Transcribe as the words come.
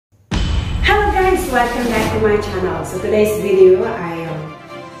guys! Welcome back to my channel. So today's video ay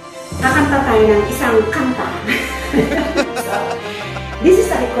kakanta tayo ng isang kanta. So, this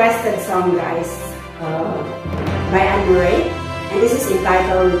is a requested song guys by Laren. And this is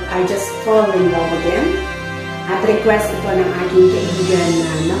entitled I Just Fall in Love Again. At request ito ng aking kaibigan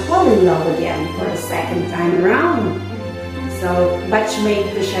na fall in love again for a second time around. So,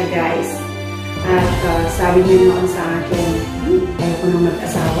 batchmate ko siya guys. At sabi niya noon sa akin, ayaw ko nang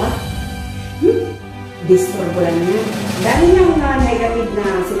mag-asawa. Disturbo lang niya. Dami niyang negative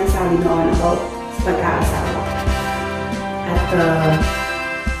na sinasabi noon about sa pag-aasawa. At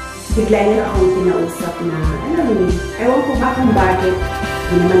bigla niya akong pinausap na, ewan ko ba kung bakit.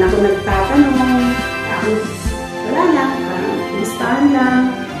 Hindi naman ako nagtatanong. Wala lang, kumustahan lang.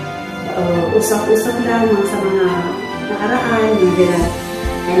 Usap-usap lang sa mga nakaraan, yung gano'n.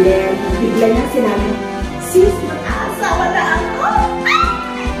 And then, bigla niya sinabi, sis, mag-aasawa na ako!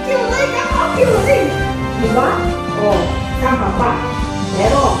 Kilig! Diba? O, tama pa.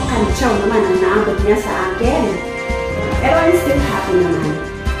 Pero, kantsaw naman ang naabot niya sa akin. Pero, I'm still happy naman.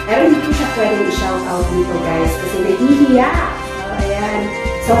 Pero, hindi ko siya pwedeng i-shout out dito, guys, kasi nahihiya. So, ayan.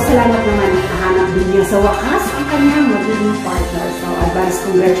 So, salamat naman. Nakahanap din niya sa wakas ang kanyang magiging partner. So, advance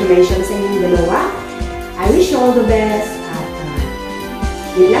congratulations sa inyong dalawa. I wish you all the best.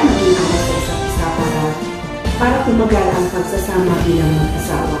 Yun lang maging alas sa isa't isa para tumagal ang pagsasama bilang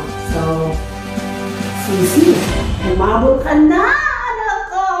mag-asawa. So, sisi, umabot ka na, anak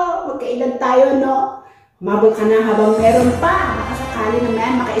ko! Magkailan tayo, no? Umabot ka na habang meron pa. Makasakali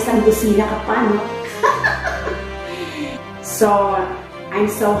naman, makaisang dosina ka pa, no? So, I'm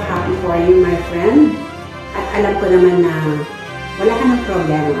so happy for you, my friend. At alam ko naman na wala ka ng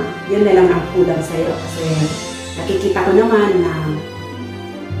problema. Yun na lang ang kulang sa'yo. Kasi nakikita ko naman na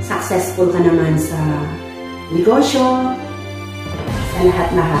successful ka naman sa negosyo, sa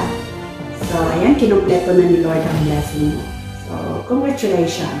lahat-lahat. So, ayan, kinumpleto na ni Lord ang blessing mo. So,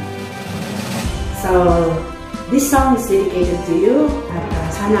 congratulations. So, this song is dedicated to you at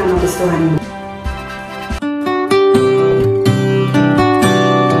sana magustuhan mo.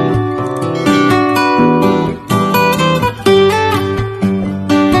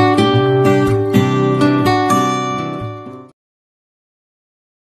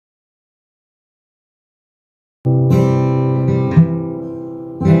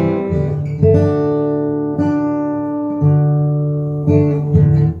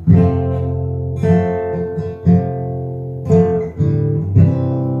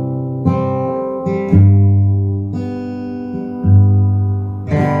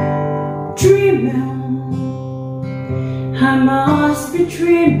 I must be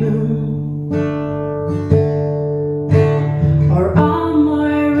dreaming, or am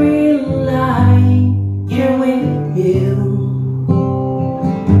I really lying here with you?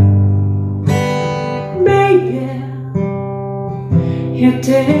 Baby, you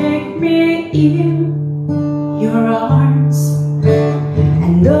take me in your arms,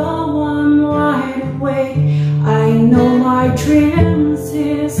 and though I'm wide awake, I know my dreams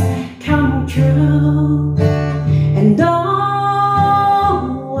is coming true. And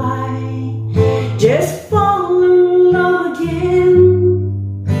just fall in love again.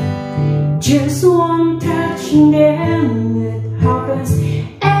 Just one touch and then it happens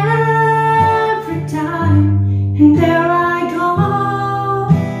every time. And there I go.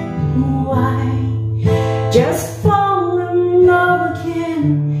 Why? Just fall in love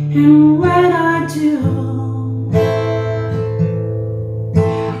again. And when I do,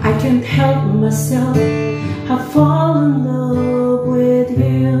 I can't help myself. I fall in love with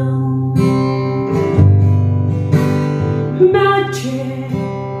you. Magic,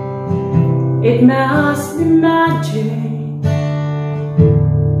 it must be magic.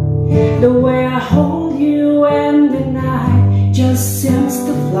 The way I hold you and the night just seems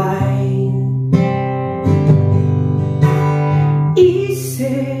to fly.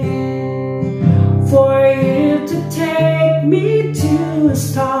 Easy for you to take me to a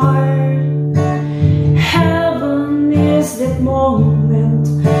star. Heaven is that moment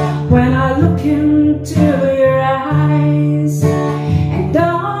when I look into your eyes. And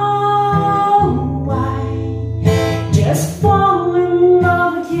oh, I just fall in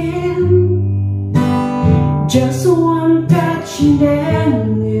love again. Just one touch and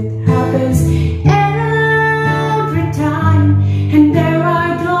then it happens every time. And there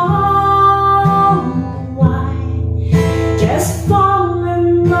I go. Why just fall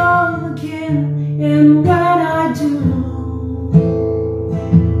in love again?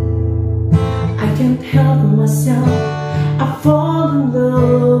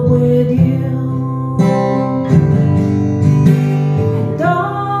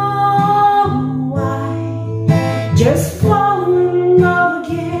 just fall in love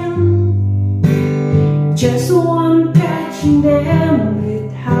again. Just one touch and then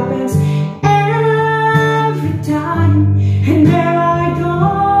it happens every time. And there I go,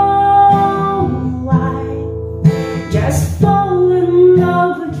 I just fall in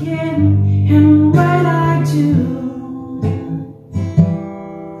love again. And when I do,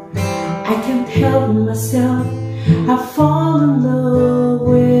 I can't help myself, I fall in love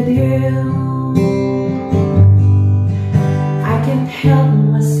with you. I can't help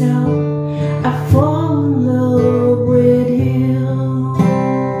myself, I fall in love with you.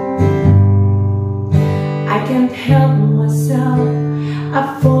 I can't help myself,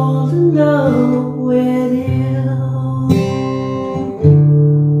 I fall in love with you.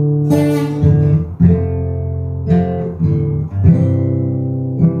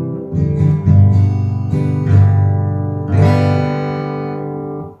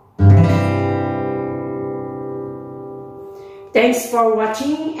 Thanks for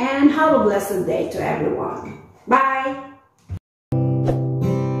watching and have a blessed day to everyone. Bye!